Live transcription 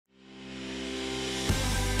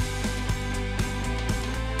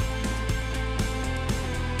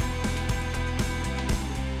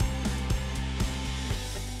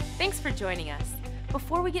Thanks for joining us.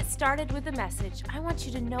 Before we get started with the message, I want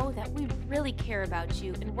you to know that we really care about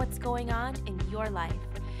you and what's going on in your life.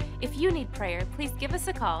 If you need prayer, please give us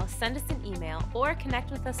a call, send us an email, or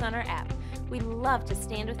connect with us on our app. We'd love to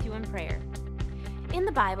stand with you in prayer. In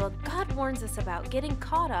the Bible, God warns us about getting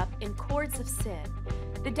caught up in cords of sin.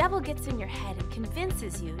 The devil gets in your head and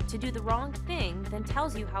convinces you to do the wrong thing, then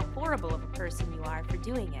tells you how horrible of a person you are for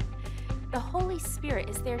doing it. The Holy Spirit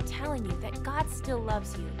is there telling you that God still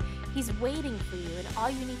loves you. He's waiting for you, and all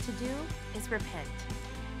you need to do is repent.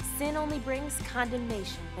 Sin only brings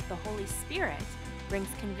condemnation, but the Holy Spirit brings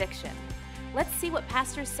conviction. Let's see what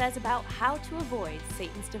Pastor says about how to avoid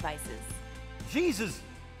Satan's devices. Jesus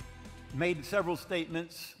made several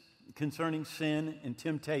statements concerning sin and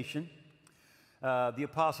temptation. The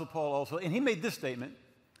Apostle Paul also, and he made this statement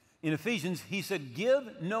in Ephesians. He said,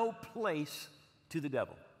 "Give no place to the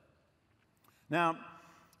devil." Now,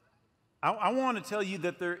 I want to tell you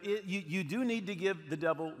that you do need to give the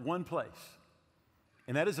devil one place,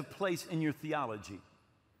 and that is a place in your theology.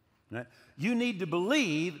 Right? You need to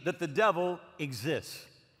believe that the devil exists,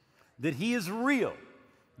 that he is real,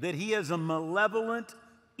 that he is a malevolent,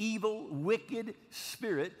 evil, wicked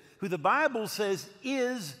spirit who the Bible says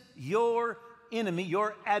is your enemy,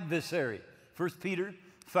 your adversary. 1 Peter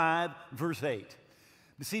 5, verse 8.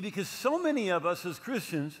 You see, because so many of us as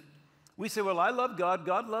Christians, we say, well, I love God,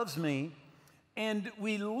 God loves me, and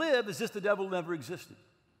we live as if the devil never existed.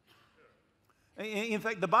 In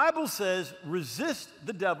fact, the Bible says, resist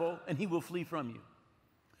the devil and he will flee from you.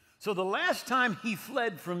 So the last time he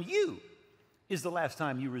fled from you is the last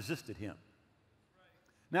time you resisted him.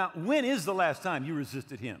 Now, when is the last time you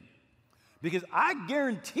resisted him? Because I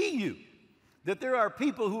guarantee you that there are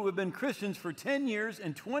people who have been Christians for 10 years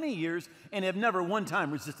and 20 years and have never one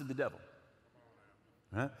time resisted the devil.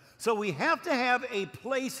 Right? So we have to have a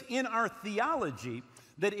place in our theology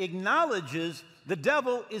that acknowledges the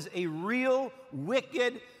devil is a real,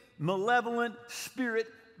 wicked, malevolent spirit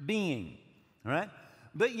being. All right?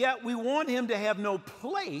 But yet we want him to have no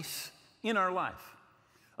place in our life.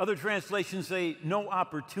 Other translations say no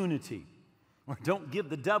opportunity, or don't give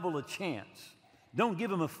the devil a chance. Don't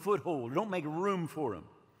give him a foothold. Don't make room for him.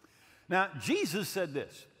 Now, Jesus said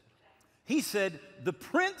this. He said, the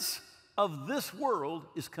prince of this world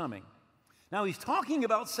is coming. Now, he's talking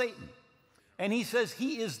about Satan. And he says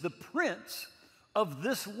he is the prince of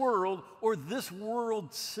this world, or this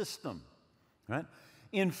world system. Right?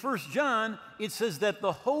 In 1 John, it says that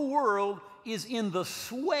the whole world is in the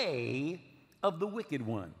sway of the wicked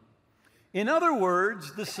one. In other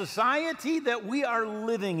words, the society that we are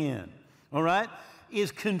living in, all right,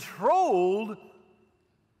 is controlled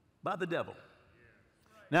by the devil.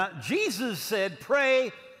 Now, Jesus said,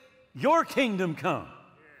 pray, your kingdom come.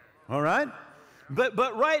 All right?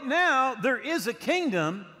 But right now, there is a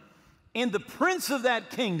kingdom, and the prince of that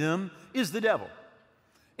kingdom is the devil.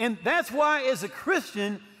 And that's why, as a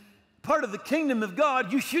Christian, part of the kingdom of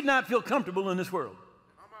God, you should not feel comfortable in this world.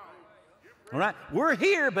 All right? We're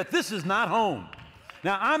here, but this is not home.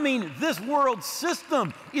 Now, I mean, this world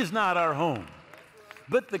system is not our home.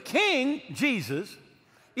 But the King, Jesus,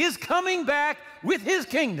 is coming back with his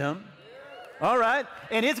kingdom, all right?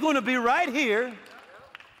 And it's going to be right here,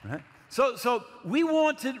 right? So we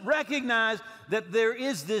want to recognize that there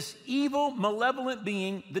is this evil, malevolent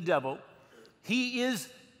being, the devil. He is,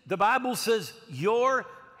 the Bible says, your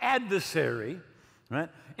adversary, right?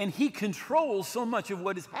 And he controls so much of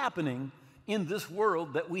what is happening in this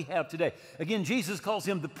world that we have today. Again, Jesus calls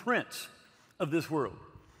him the prince of this world.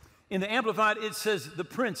 In the Amplified, it says the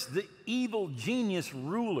prince, the evil genius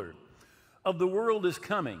ruler of the world is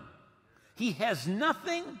coming. He has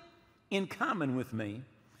nothing in common with me,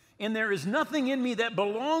 and there is nothing in me that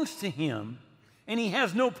belongs to him, and he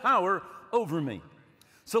has no power over me.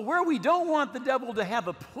 So where we don't want the devil to have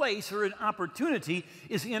a place or an opportunity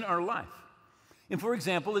is in our life. And for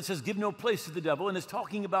example, it says give no place to the devil, and it's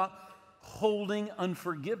talking about holding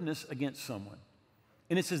unforgiveness against someone.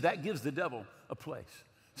 And it says that gives the devil a place.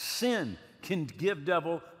 Sin can give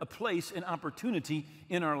devil a place and opportunity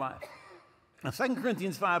in our life. Now, 2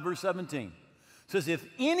 Corinthians 5, verse 17 says, if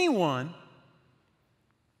anyone,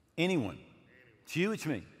 it's you, it's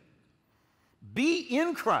me, be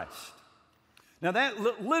in Christ. Now, that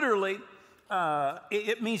literally,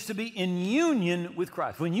 it means to be in union with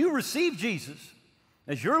Christ. When you receive Jesus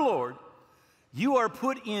as your Lord, you are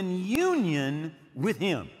put in union with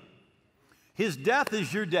him. His death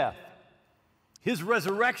is your death. His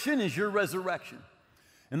resurrection is your resurrection.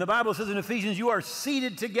 And the Bible says in Ephesians, you are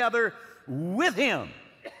seated together with him.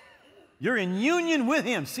 You're in union with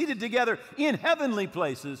him, seated together in heavenly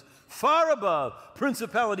places, far above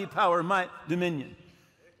principality, power, might, dominion.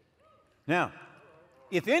 Now,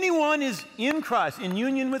 if anyone is in Christ, in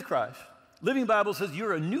union with Christ, Living Bible says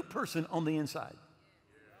you're a new person on the inside.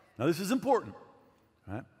 Now, this is important,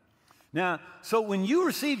 right? Now, so when you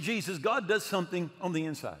receive Jesus, God does something on the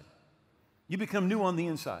inside. You become new on the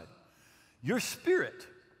inside. Your spirit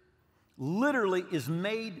literally is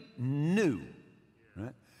made new,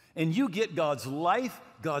 right? And you get God's life,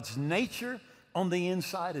 God's nature on the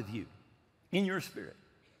inside of you, in your spirit.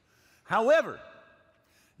 However,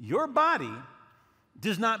 your body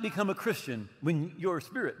does not become a Christian when your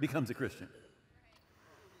spirit becomes a Christian,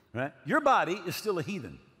 right? Your body is still a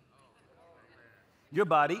heathen. Your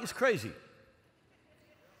body is crazy.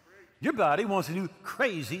 Your body wants to do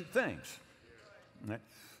crazy things, right?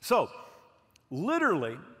 So,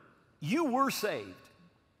 literally, you were saved.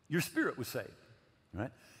 Your spirit was saved, right?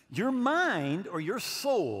 Your mind or your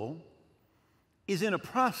soul is in a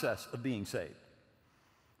process of being saved.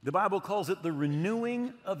 The Bible calls it the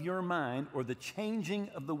renewing of your mind or the changing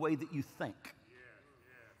of the way that you think,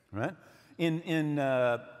 right? In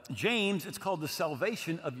James, it's called the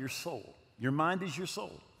salvation of your soul. Your mind is your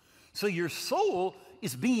soul. So your soul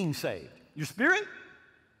is being saved. Your spirit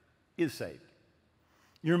is saved.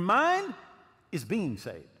 Your mind is being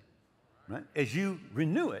saved, right? As you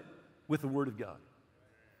renew it with the Word of God.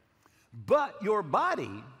 But your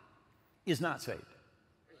body is not saved.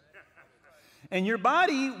 And your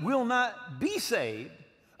body will not be saved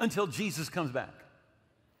until Jesus comes back.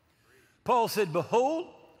 Paul said, behold,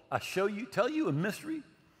 I tell you a mystery.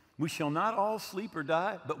 We shall not all sleep or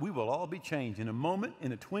die, but we will all be changed in a moment,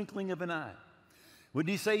 in a twinkling of an eye. What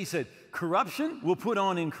did he say? He said, corruption will put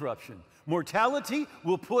on incorruption. Mortality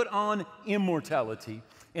will put on immortality.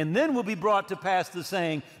 And then will be brought to pass the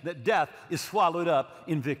saying that death is swallowed up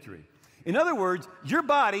in victory. In other words, your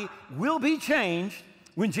body will be changed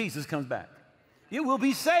when Jesus comes back. It will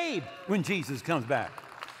be saved when Jesus comes back.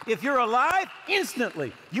 If you're alive,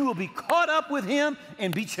 instantly, you will be caught up with him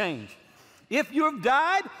and be changed. If you've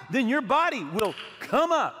died, then your body will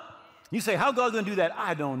come up. You say, how God's going to do that?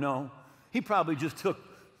 I don't know. He probably just took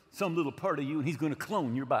some little part of you and he's going to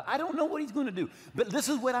clone your body. I don't know what he's going to do. But this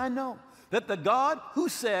is what I know, that the God who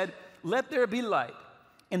said, let there be light,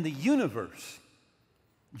 and the universe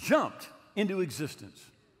jumped into existence.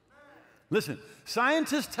 Listen,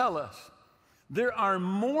 scientists tell us there are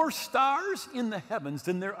more stars in the heavens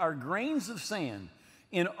than there are grains of sand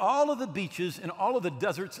in all of the beaches and all of the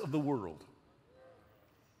deserts of the world.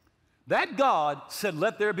 That God said,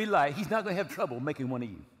 let there be light. He's not going to have trouble making one of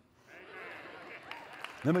you.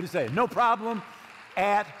 Let me just say, no problem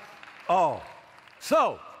at all.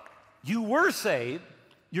 So, you were saved,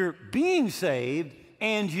 you're being saved,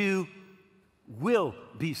 and you will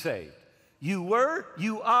be saved. You were,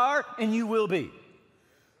 you are, and you will be.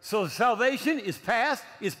 So salvation is past,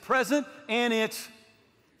 is present, and it's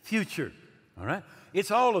future. All right? It's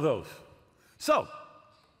all of those. So,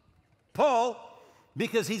 Paul,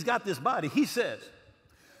 because he's got this body, he says,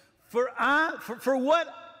 for what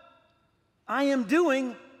I am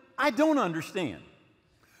doing, I don't understand.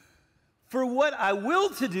 For what I will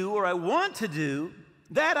to do or I want to do,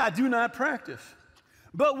 that I do not practice.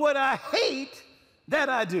 But what I hate, that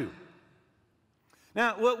I do.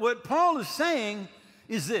 Now, what Paul is saying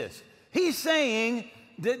is this. He's saying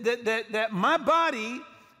that my body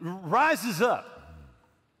rises up.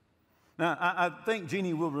 Now, I think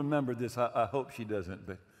Jeannie will remember this. I hope she doesn't.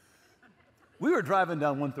 But we were driving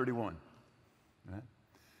down 131, right?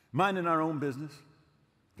 Minding our own business,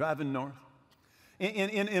 driving north.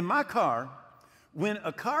 In my car, when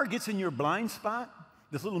a car gets in your blind spot,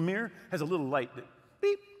 this little mirror has a little light that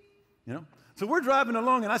beep, you know. So we're driving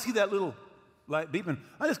along, and I see that little light beeping.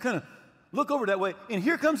 I just kind of look over that way, and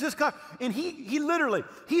here comes this car, and he literally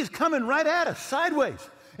is coming right at us sideways.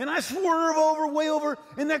 And I swerve over, way over,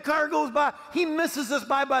 and that car goes by. He misses us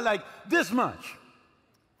by like this much.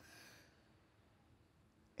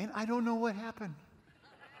 And I don't know what happened.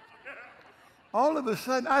 All of a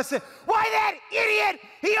sudden, I said, why that idiot?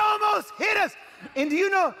 He almost hit us. And do you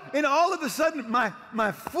know, and all of a sudden,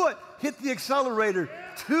 my foot hit the accelerator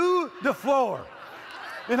to the floor.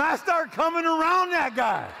 And I start coming around that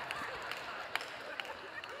guy.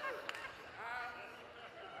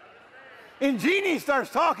 And Jeannie starts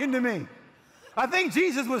talking to me. I think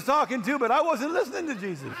Jesus was talking too, but I wasn't listening to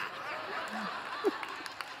Jesus.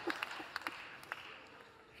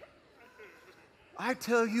 I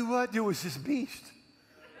tell you what, there was this beast.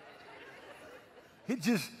 It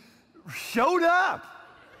just showed up.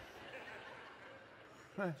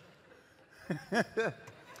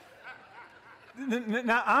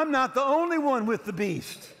 Now, I'm not the only one with the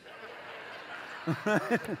beast.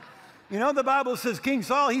 You know, the Bible says King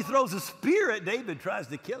Saul, he throws a spear at David, tries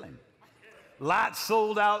to kill him. Lot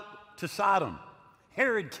sold out to Sodom.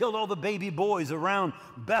 Herod killed all the baby boys around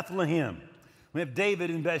Bethlehem. We have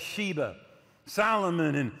David and Bathsheba,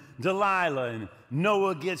 Solomon and Delilah, and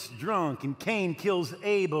Noah gets drunk, and Cain kills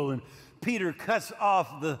Abel, and Peter cuts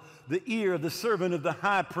off the ear of the servant of the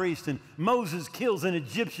high priest, and Moses kills an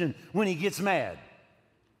Egyptian when he gets mad.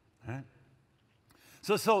 All right?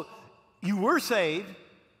 So you were saved,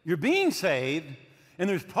 you're being saved, and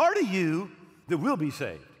there's part of you that will be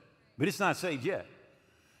saved, but it's not saved yet.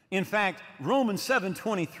 In fact, Romans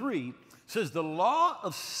 7:23 says the law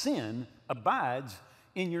of sin abides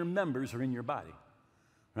in your members or in your body,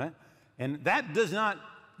 right? And that does not,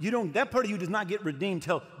 that part of you does not get redeemed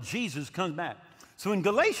till Jesus comes back. So in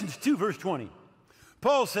Galatians 2, verse 20,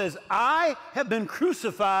 Paul says, I have been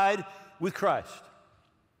crucified with Christ.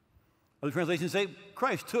 Other translations say,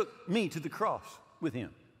 Christ took me to the cross with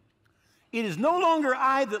him. It is no longer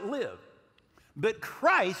I that live, but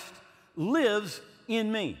Christ lives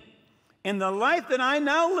in me. And the life that I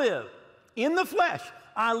now live in the flesh,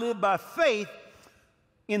 I live by faith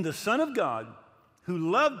in the Son of God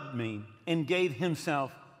who loved me and gave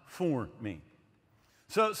himself for me.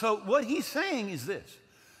 So what he's saying is this.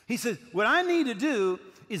 He says, what I need to do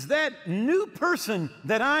is that new person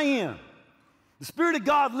that I am, the Spirit of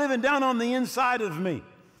God living down on the inside of me,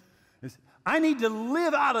 I need to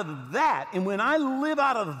live out of that. And when I live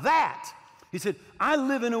out of that, he said, I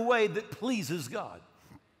live in a way that pleases God.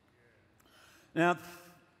 Now,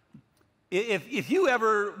 if you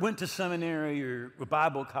ever went to seminary or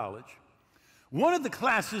Bible college, one of the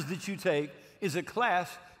classes that you take is a class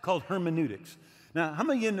called hermeneutics. Now, how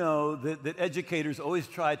many of you know that educators always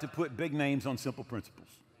try to put big names on simple principles?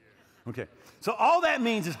 Okay, so all that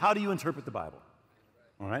means is how do you interpret the Bible?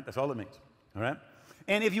 All right, that's all it means, all right?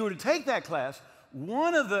 And if you were to take that class,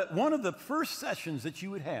 one of the first sessions that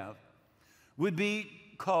you would have would be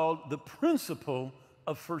called the principle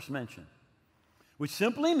of first mention, which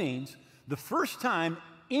simply means the first time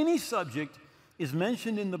any subject is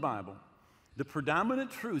mentioned in the Bible, the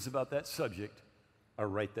predominant truths about that subject are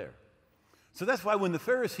right there. So that's why when the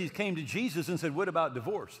Pharisees came to Jesus and said, what about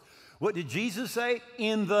divorce? What did Jesus say?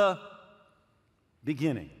 In the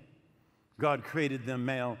beginning, God created them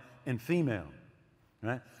male and female,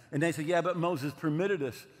 right? And they said, yeah, but Moses permitted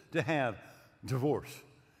us to have divorce.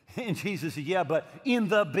 And Jesus said, yeah, but in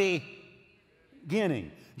the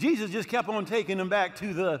beginning. Jesus just kept on taking them back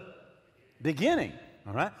to the beginning,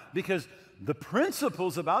 all right? Because the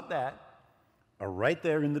principles about that are right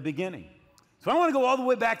there in the beginning. So I want to go all the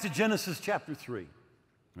way back to Genesis chapter 3,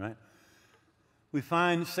 right? We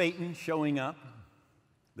find Satan showing up.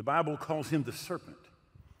 The Bible calls him the serpent.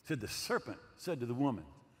 It said the serpent said to the woman.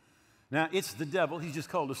 Now, it's the devil. He's just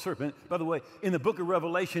called a serpent. By the way, in the book of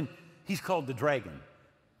Revelation, he's called the dragon.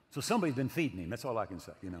 So somebody's been feeding him. That's all I can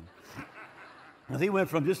say, you know. And he went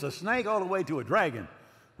from just a snake all the way to a dragon,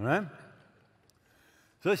 all right?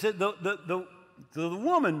 So he said, the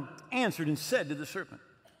woman answered and said to the serpent,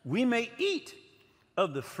 we may eat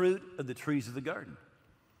of the fruit of the trees of the garden,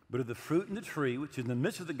 but of the fruit in the tree which is in the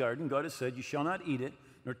midst of the garden, God has said, you shall not eat it,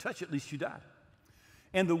 nor touch it, lest you die.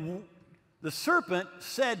 And the serpent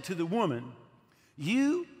said to the woman,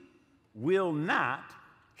 you will not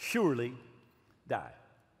surely die.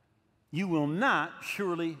 You will not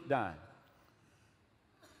surely die.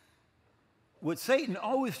 What Satan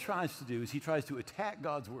always tries to do is he tries to attack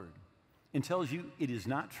God's word and tells you it is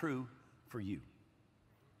not true for you.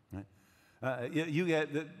 Right? You get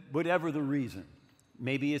whatever the reason.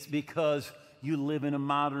 Maybe it's because you live in a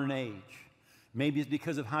modern age. Maybe it's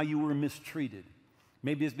because of how you were mistreated.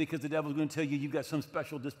 Maybe it's because the devil's going to tell you you've got some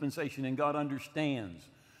special dispensation and God understands,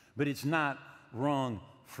 but it's not wrong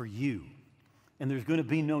for you. And there's going to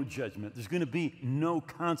be no judgment. There's going to be no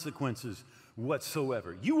consequences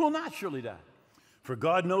whatsoever. You will not surely die. For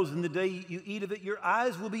God knows in the day you eat of it, your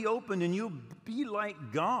eyes will be opened and you'll be like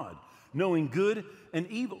God, knowing good and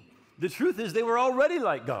evil. The truth is they were already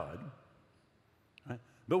like God. Right?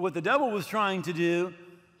 But what the devil was trying to do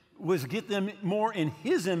was get them more in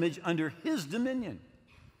his image under his dominion.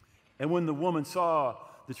 And when the woman saw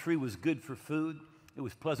the tree was good for food, it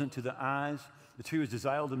was pleasant to the eyes, the tree was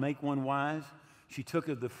desired to make one wise, she took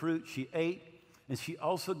of the fruit, she ate, and she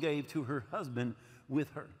also gave to her husband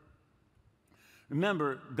with her.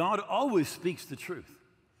 Remember, God always speaks the truth,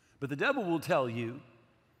 but the devil will tell you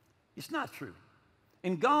it's not true.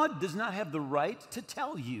 And God does not have the right to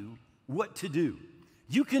tell you what to do.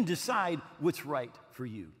 You can decide what's right for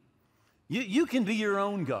you. You can be your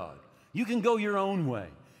own God. You can go your own way,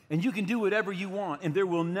 and you can do whatever you want, and there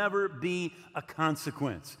will never be a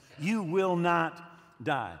consequence. You will not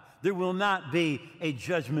die. There will not be a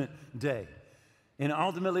judgment day. And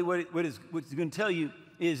ultimately, what it's going to tell you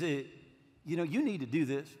is, you need to do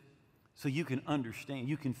this so you can understand,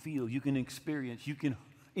 you can feel, you can experience, you can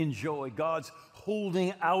enjoy. God's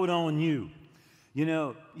holding out on you.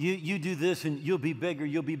 You do this and you'll be bigger,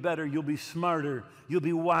 you'll be better, you'll be smarter, you'll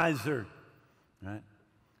be wiser. Right?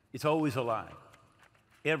 It's always a lie.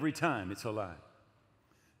 Every time it's a lie.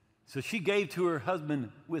 So she gave to her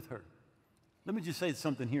husband with her. Let me just say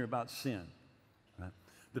something here about sin. Right?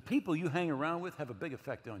 The people you hang around with have a big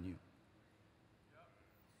effect on you.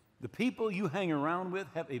 The people you hang around with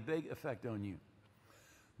have a big effect on you.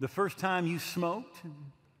 The first time you smoked,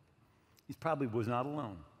 he probably was not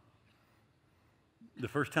alone. The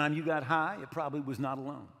first time you got high, it probably was not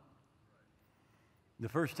alone. The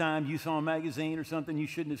first time you saw a magazine or something you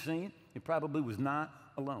shouldn't have seen, it probably was not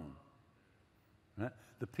alone. Right?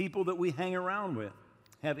 The people that we hang around with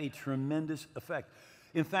have a tremendous effect.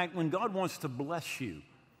 In fact, when God wants to bless you,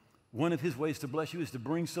 one of his ways to bless you is to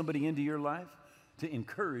bring somebody into your life to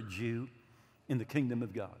encourage you in the kingdom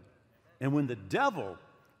of God. And when the devil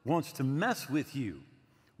wants to mess with you,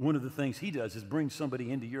 one of the things he does is bring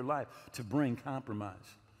somebody into your life to bring compromise.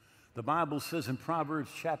 The Bible says in Proverbs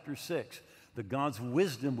chapter 6 that God's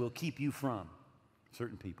wisdom will keep you from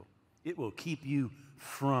certain people. It will keep you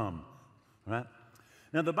from, right?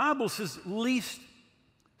 Now the Bible says, least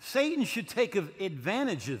Satan should take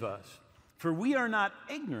advantage of us, for we are not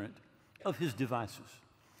ignorant of his devices.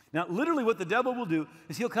 Now, literally what the devil will do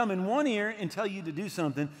is he'll come in one ear and tell you to do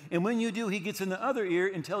something, and when you do, he gets in the other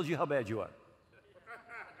ear and tells you how bad you are.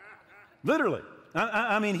 Literally.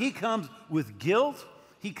 I mean, he comes with guilt.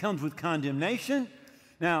 He comes with condemnation.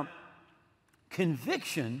 Now,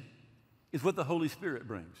 conviction is what the Holy Spirit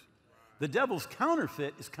brings. The devil's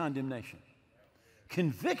counterfeit is condemnation.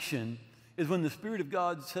 Conviction is when the Spirit of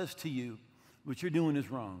God says to you, what you're doing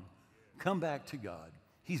is wrong. Come back to God.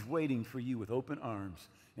 He's waiting for you with open arms,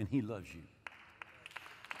 and he loves you.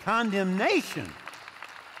 Condemnation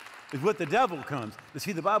is what the devil comes. You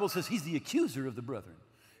see, the Bible says he's the accuser of the brethren,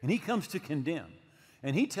 and he comes to condemn.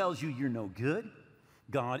 And he tells you you're no good.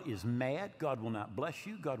 God is mad. God will not bless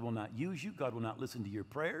you. God will not use you. God will not listen to your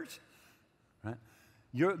prayers. Right?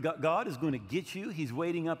 God is going to get you. He's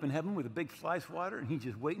waiting up in heaven with a big fly swatter, and he's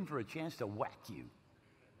just waiting for a chance to whack you.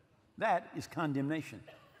 That is condemnation.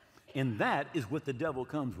 And that is what the devil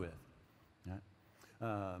comes with.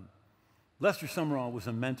 Right? Lester Summerall was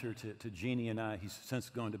a mentor to Jeannie and I. He's since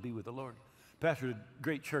gone to be with the Lord. Pastored a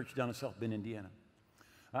great church down in South Bend, Indiana.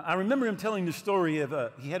 I remember him telling the story of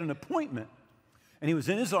he had an appointment, and he was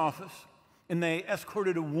in his office, and they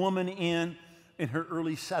escorted a woman in her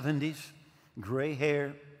early 70s, gray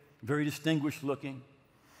hair, very distinguished looking.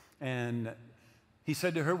 And he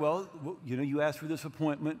said to her, well, you asked for this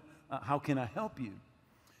appointment. How can I help you?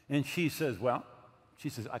 And she says,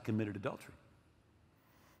 I committed adultery.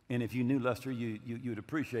 And if you knew Lester, you'd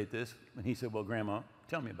appreciate this. And he said, well, Grandma,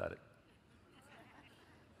 tell me about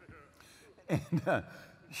it. And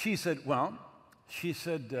she said,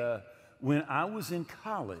 when I was in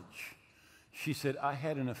college, she said, I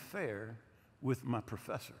had an affair with my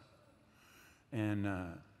professor. And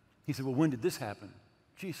he said, well, when did this happen?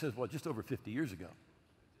 She says, well, just over 50 years ago.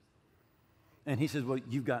 And he says, well,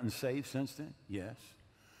 you've gotten saved since then? Yes.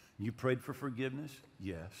 You prayed for forgiveness?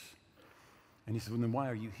 Yes. And he said, well, then why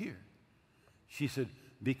are you here? She said,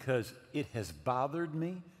 because it has bothered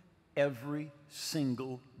me every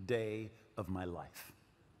single day of my life.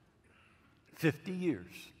 50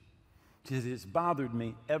 years. She said, it's bothered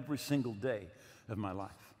me every single day of my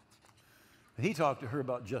life. He talked to her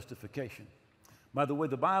about justification. By the way,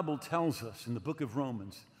 the Bible tells us in the book of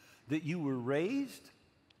Romans that he was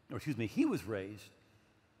raised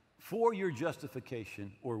for your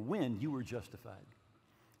justification, or when you were justified.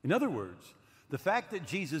 In other words, the fact that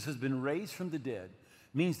Jesus has been raised from the dead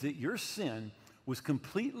means that your sin was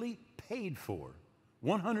completely paid for,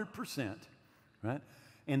 100%, right?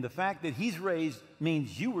 And the fact that he's raised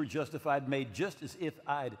means you were justified, made just as if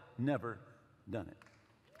I'd never done it.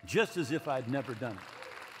 Just as if I'd never done it.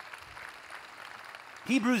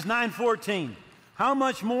 Hebrews 9:14, how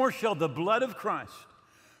much more shall the blood of Christ,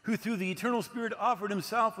 who through the eternal Spirit offered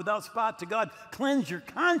himself without spot to God, cleanse your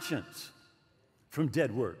conscience from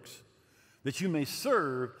dead works, that you may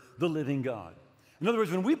serve the living God. In other words,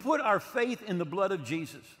 when we put our faith in the blood of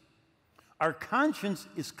Jesus, our conscience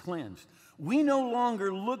is cleansed. We no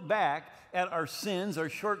longer look back at our sins, our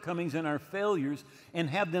shortcomings, and our failures and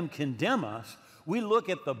have them condemn us. We look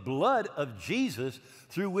at the blood of Jesus,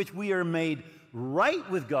 through which we are made right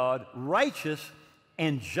with God, righteous,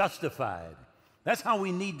 and justified. That's how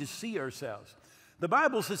we need to see ourselves. The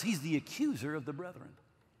Bible says he's the accuser of the brethren.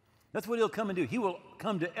 That's what he'll come and do. He will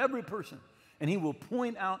come to every person and he will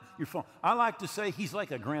point out your phone. I like to say he's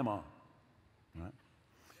like a grandma. Right?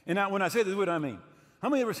 And now, when I say this, what do I mean? How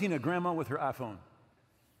many ever seen a grandma with her iPhone?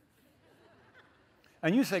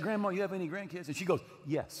 And you say, Grandma, you have any grandkids? And she goes,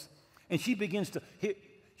 yes. And she begins to hit,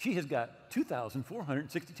 she has got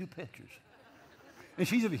 2,462 pictures. And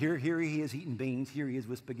she's over here he is eating beans, here he is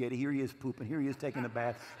with spaghetti, here he is pooping, here he is taking a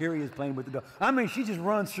bath, here he is playing with the dog. I mean, she just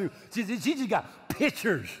runs through, she just got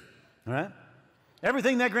pictures, all right?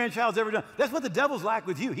 Everything that grandchild's ever done. That's what the devil's like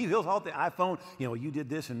with you. He'll hold the iPhone. You know, you did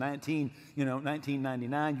this in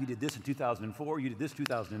 1999. You did this in 2004. You did this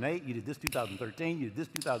 2008. You did this 2013. You did this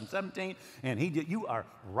 2017. And you are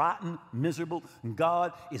rotten, miserable. And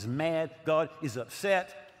God is mad. God is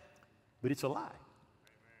upset. But it's a lie.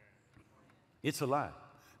 It's a lie.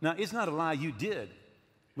 Now, it's not a lie you did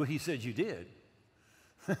what he said you did.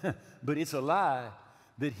 But it's a lie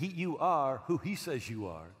that you are who he says you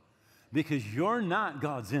are. Because you're not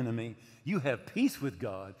God's enemy. You have peace with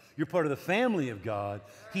God. You're part of the family of God.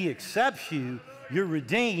 He accepts you. You're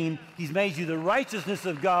redeemed. He's made you the righteousness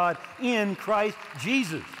of God in Christ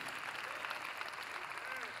Jesus.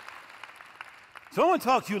 So I want to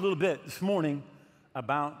talk to you a little bit this morning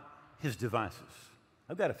about his devices.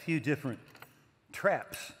 I've got a few different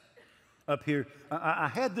traps up here. I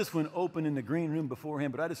had this one open in the green room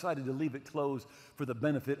beforehand, but I decided to leave it closed for the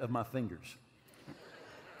benefit of my fingers.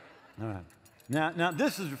 All right. Now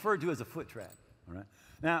this is referred to as a foot trap. All right.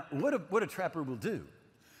 Now, what a trapper will do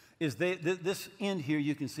is this end here,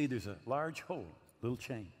 you can see there's a large hole, little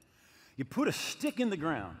chain. You put a stick in the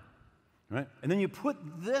ground, right? And then you put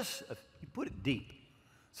it deep.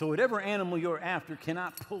 So whatever animal you're after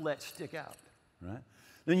cannot pull that stick out, right?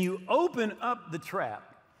 Then you open up the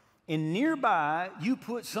trap, and nearby you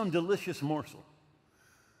put some delicious morsel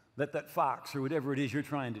that fox or whatever it is you're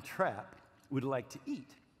trying to trap would like to eat.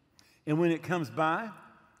 And when it comes by,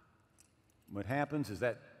 what happens is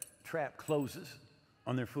that trap closes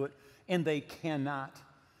on their foot, and they cannot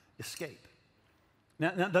escape.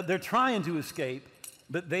 Now they're trying to escape,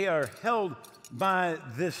 but they are held by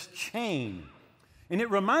this chain. And it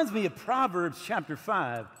reminds me of Proverbs chapter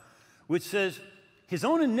 5, which says, his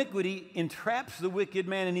own iniquity entraps the wicked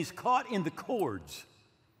man, and he's caught in the cords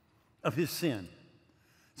of his sin.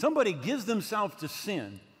 Somebody gives themselves to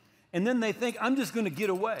sin, and then they think, I'm just going to get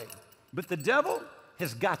away. But the devil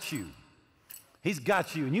has got you. He's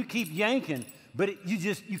got you, and you keep yanking, but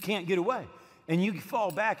you can't get away. And you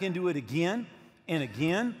fall back into it again and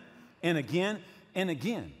again and again and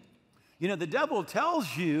again. You know, the devil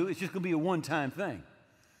tells you it's just going to be a one-time thing.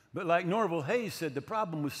 But like Norval Hayes said, the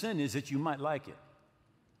problem with sin is that you might like it.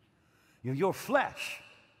 You know, your flesh,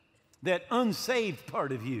 that unsaved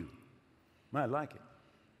part of you, might like it.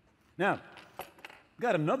 Now, I've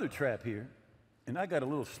got another trap here. And I got a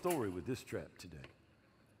little story with this trap today.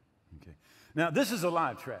 Okay. Now, this is a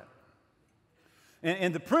live trap.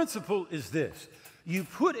 And the principle is this. You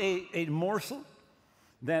put a morsel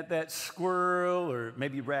that squirrel or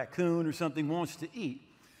maybe raccoon or something wants to eat,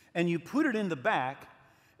 and you put it in the back,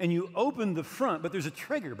 and you open the front, but there's a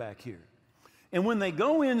trigger back here. And when they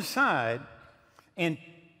go inside and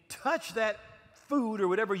touch that food or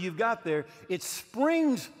whatever you've got there, it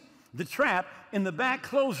springs the trap, and the back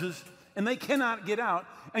closes, and they cannot get out,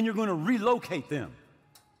 and you're going to relocate them.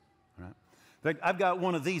 Right? In fact, I've got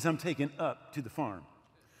one of these I'm taking up to the farm.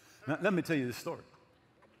 Now, let me tell you this story.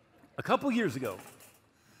 A couple years ago,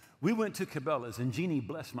 we went to Cabela's, and Jeannie,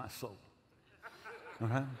 bless my soul, all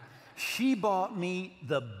right? She bought me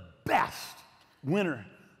the best winter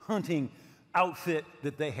hunting outfit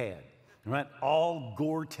that they had, all right? All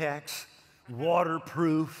Gore-Tex,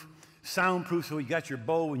 waterproof, soundproof, so you got your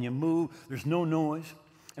bow and you move, there's no noise.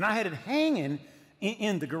 And I had it hanging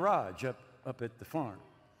in the garage up at the farm.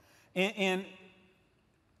 And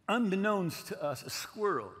unbeknownst to us, a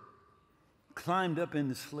squirrel climbed up in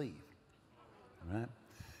the sleeve, right?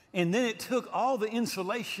 And then it took all the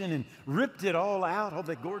insulation and ripped it all out, all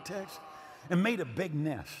that Gore-Tex, and made a big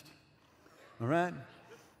nest, all right?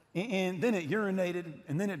 And then it urinated,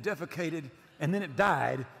 and then it defecated, and then it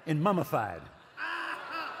died and mummified.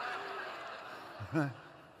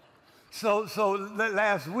 So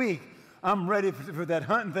last week, I'm ready for that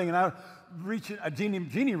hunting thing, and I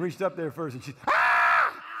Jeannie reached up there first, and she,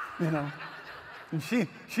 you know, and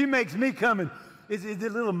she makes me come, and it's a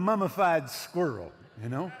little mummified squirrel, you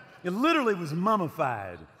know. It literally was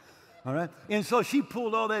mummified, all right. And so she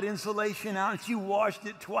pulled all that insulation out, and she washed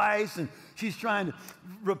it twice, and she's trying to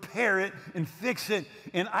repair it and fix it,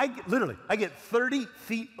 and I get 30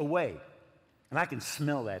 feet away, and I can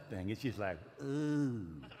smell that thing. It's just like, ooh.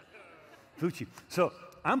 Fuchi. So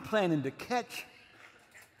I'm planning to catch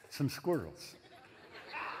some squirrels.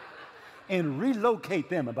 and relocate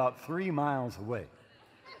them about 3 miles away.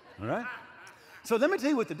 All right? So let me tell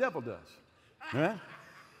you what the devil does. All right?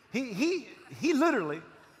 He literally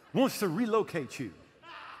wants to relocate you.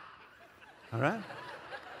 All right?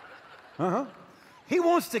 Uh-huh. He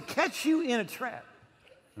wants to catch you in a trap.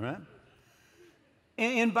 All right?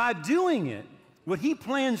 And by doing it, what he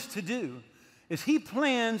plans to do is he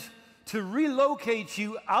plans to relocate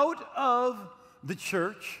you out of the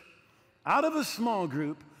church, out of a small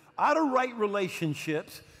group, out of right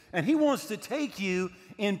relationships, and he wants to take you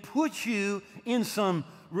and put you in some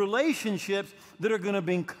relationships that are going to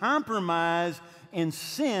bring compromise and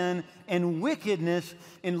sin and wickedness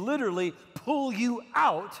and literally pull you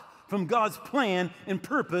out from God's plan and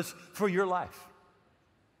purpose for your life.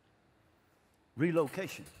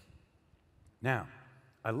 Relocation. Now,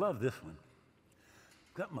 I love this one.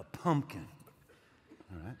 Got my pumpkin.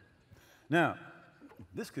 All right. Now,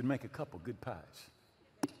 this could make a couple good pies.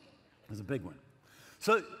 There's a big one.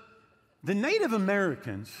 So, the Native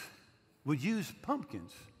Americans would use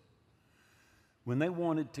pumpkins when they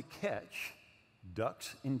wanted to catch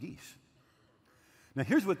ducks and geese. Now,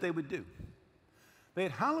 here's what they would do.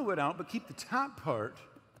 They'd hollow it out, but keep the top part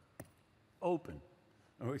open,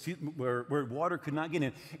 where water could not get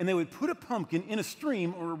in. And they would put a pumpkin in a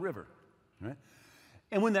stream or a river. Right?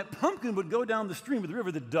 And when that pumpkin would go down the stream or the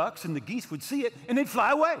river, the ducks and the geese would see it, and they'd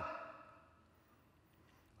fly away.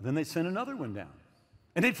 Then they'd send another one down,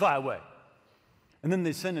 and they'd fly away. And then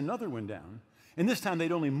they'd send another one down, and this time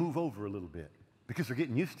they'd only move over a little bit because they're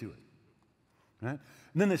getting used to it. Right?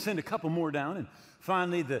 And then they send a couple more down, and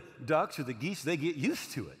finally the ducks or the geese, they get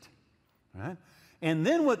used to it. Right? And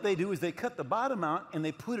then what they do is they cut the bottom out, and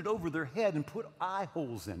they put it over their head and put eye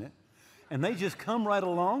holes in it. And they just come right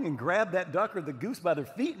along and grab that duck or the goose by their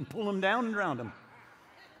feet and pull them down and drown them.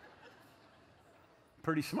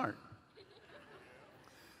 Pretty smart.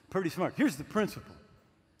 Pretty smart. Here's the principle.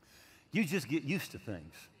 You just get used to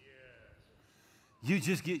things. You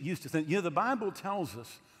just get used to things. You know, the Bible tells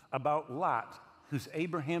us about Lot, who's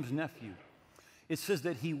Abraham's nephew. It says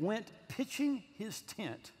that he went pitching his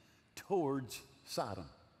tent towards Sodom,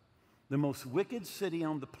 the most wicked city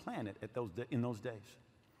on the planet in those days.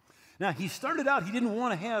 Now, he started out, he didn't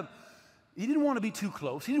want to be too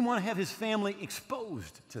close. He didn't want to have his family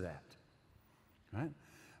exposed to that. Right?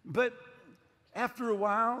 But after a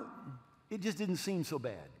while, it just didn't seem so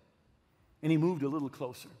bad. And he moved a little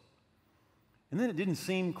closer. And then it didn't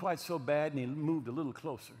seem quite so bad, and he moved a little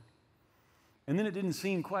closer. And then it didn't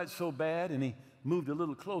seem quite so bad, and he moved a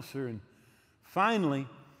little closer. And finally,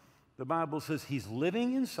 the Bible says he's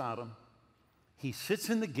living in Sodom. He sits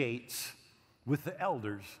in the gates with the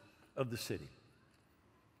elders of the city.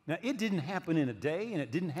 Now, it didn't happen in a day, and it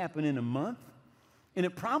didn't happen in a month, and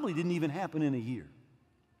it probably didn't even happen in a year.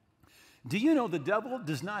 Do you know the devil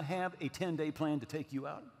does not have a 10-day plan to take you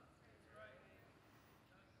out?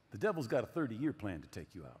 The devil's got a 30-year plan to take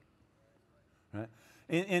you out. Right?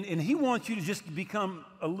 And he wants you to just become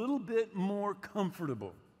a little bit more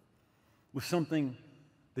comfortable with something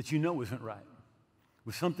that you know isn't right,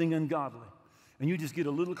 with something ungodly. And you just get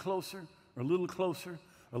a little closer, or a little closer,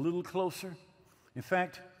 a little closer. In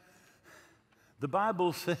fact, the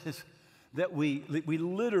Bible says that we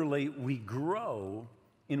literally grow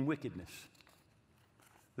in wickedness.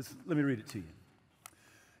 Let me read it to you.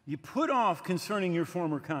 You put off concerning your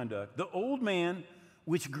former conduct the old man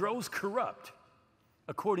which grows corrupt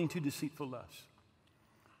according to deceitful lusts.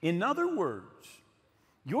 In other words,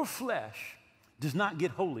 your flesh does not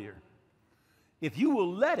get holier. If you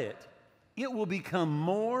will let it, it will become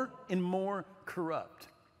more and more corrupt.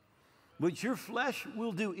 What your flesh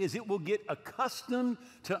will do is it will get accustomed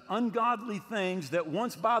to ungodly things that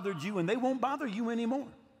once bothered you, and they won't bother you anymore.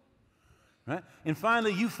 Right? And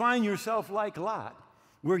finally, you find yourself like Lot,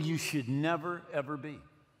 where you should never, ever be.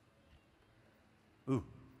 Ooh,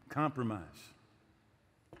 compromise.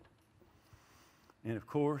 And of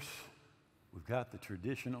course, we've got the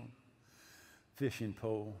traditional fishing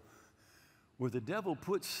pole where the devil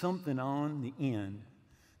puts something on the end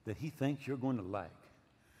that he thinks you're going to like.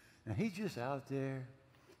 And he's just out there,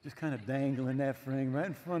 just kind of dangling that thing right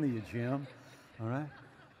in front of you, Jim. All right?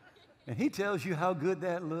 And he tells you how good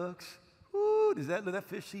that looks. Ooh, does that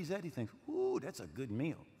fish sees that? He thinks, ooh, that's a good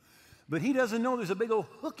meal. But he doesn't know there's a big old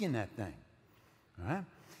hook in that thing. All right?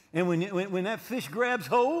 And when that fish grabs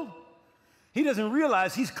hold, he doesn't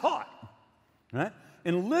realize he's caught. Right?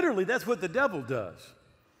 And literally, that's what the devil does.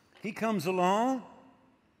 He comes along,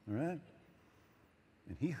 all right,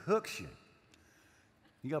 and he hooks you.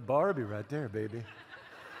 You got Barbie right there, baby.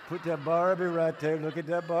 Put that Barbie right there. Look at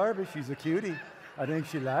that Barbie. She's a cutie. I think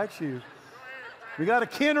she likes you. We got a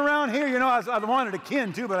kin around here. You know, I wanted a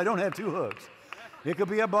kin too, but I don't have two hooks. It could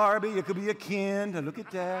be a Barbie. It could be a kin. Look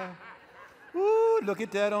at that. Ooh, look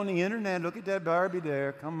at that on the internet. Look at that Barbie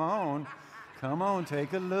there. Come on. Come on.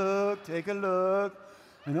 Take a look. Take a look.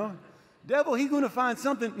 You know, devil, he's going to find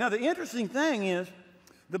something. Now, the interesting thing is,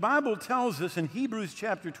 the Bible tells us in Hebrews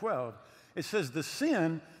chapter 12, it says, the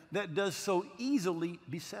sin that does so easily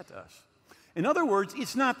beset us. In other words,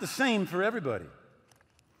 it's not the same for everybody.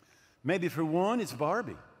 Maybe for one, it's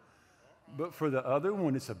Barbie. But for the other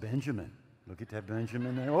one, it's a Benjamin. Look at that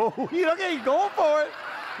Benjamin there. Oh, look at he's going for it.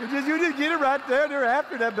 You just get it right there. They're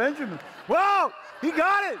after that Benjamin. Whoa, he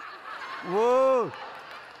got it. Whoa.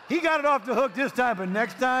 He got it off the hook this time, but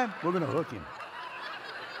next time, we're going to hook him.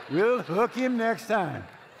 We'll hook him next time.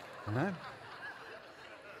 All right?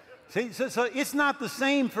 See, so it's not the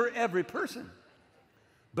same for every person.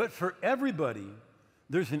 But for everybody,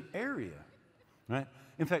 there's an area, right?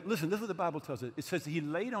 In fact, listen, this is what the Bible tells us. It says that he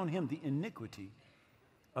laid on him the iniquity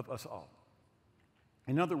of us all.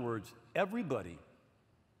 In other words, everybody,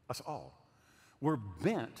 us all, we're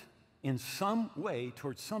bent in some way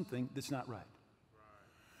towards something that's not right.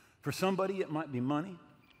 For somebody, it might be money.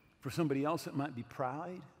 For somebody else, it might be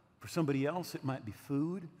pride. For somebody else, it might be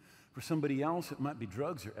food. For somebody else, it might be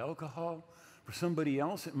drugs or alcohol. For somebody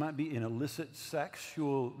else, it might be an illicit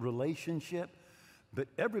sexual relationship. But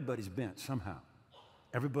everybody's bent somehow.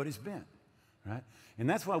 Everybody's bent, right? And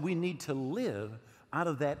that's why we need to live out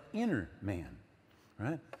of that inner man,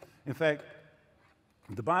 right? In fact,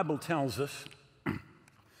 the Bible tells us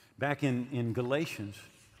back in Galatians,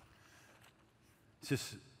 it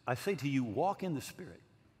says, I say to you, walk in the Spirit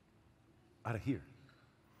out of here,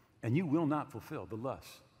 and you will not fulfill the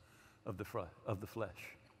lusts of the flesh.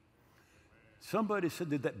 Somebody said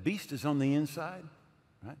that beast is on the inside,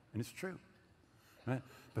 right? And it's true, right?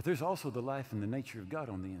 But there's also the life and the nature of God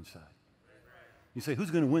on the inside. You say,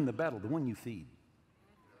 who's going to win the battle? The one you feed.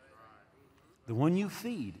 The one you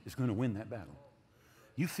feed is going to win that battle.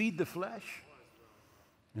 You feed the flesh,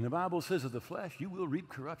 and the Bible says of the flesh, you will reap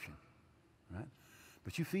corruption, right?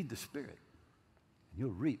 But you feed the Spirit, and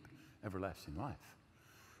you'll reap everlasting life.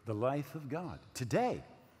 The life of God. Today,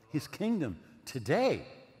 His kingdom. Today.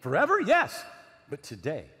 Forever? Yes. But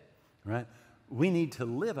today, right? We need to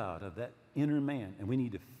live out of that inner man, and we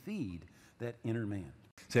need to feed that inner man.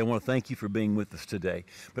 Say, I want to thank you for being with us today,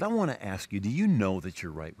 but I want to ask you, do you know that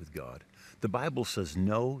you're right with God? The Bible says,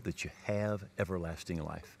 know that you have everlasting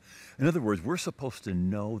life. In other words, we're supposed to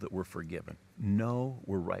know that we're forgiven. Know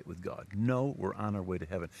we're right with God. Know we're on our way to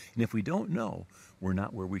heaven. And if we don't know, we're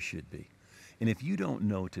not where we should be. And if you don't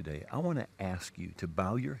know today, I want to ask you to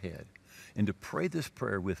bow your head and to pray this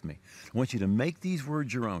prayer with me. I want you to make these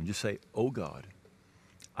words your own. Just say, oh God,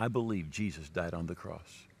 I believe Jesus died on the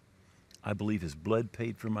cross. I believe His blood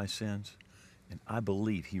paid for my sins, and I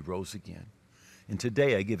believe He rose again. And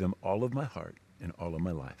today I give Him all of my heart and all of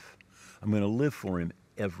my life. I'm going to live for Him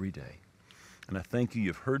every day. And I thank you,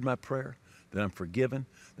 you've heard my prayer, that I'm forgiven,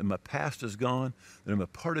 that my past is gone, that I'm a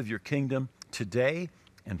part of your kingdom today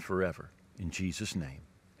and forever. In Jesus' name,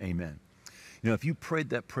 amen. You know, if you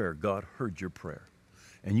prayed that prayer, God heard your prayer,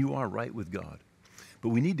 and you are right with God. But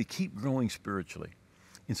we need to keep growing spiritually.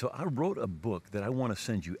 And so I wrote a book that I want to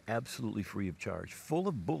send you absolutely free of charge, full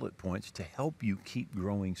of bullet points to help you keep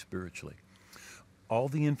growing spiritually. All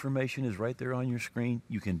the information is right there on your screen.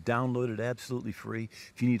 You can download it absolutely free.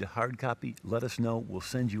 If you need a hard copy, let us know. We'll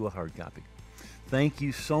send you a hard copy. Thank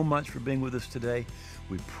you so much for being with us today.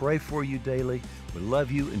 We pray for you daily. We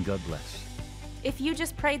love you, and God bless. If you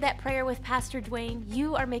just prayed that prayer with Pastor Duane,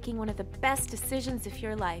 you are making one of the best decisions of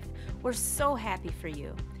your life. We're so happy for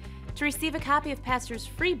you. To receive a copy of Pastor's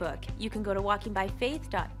free book, you can go to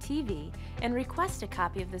walkingbyfaith.tv and request a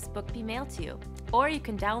copy of this book be mailed to you, or you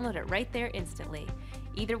can download it right there instantly.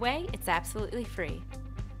 Either way, it's absolutely free.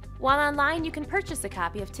 While online, you can purchase a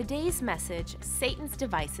copy of today's message, Satan's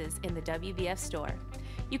Devices, in the WBF store.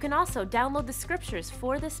 You can also download the scriptures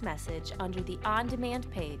for this message under the on-demand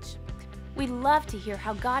page. We'd love to hear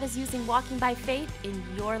how God is using Walking by Faith in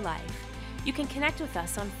your life. You can connect with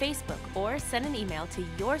us on Facebook or send an email to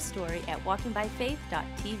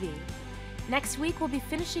yourstory@walkingbyfaith.tv. Next week, we'll be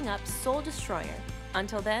finishing up Soul Destroyer.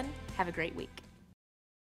 Until then, have a great week.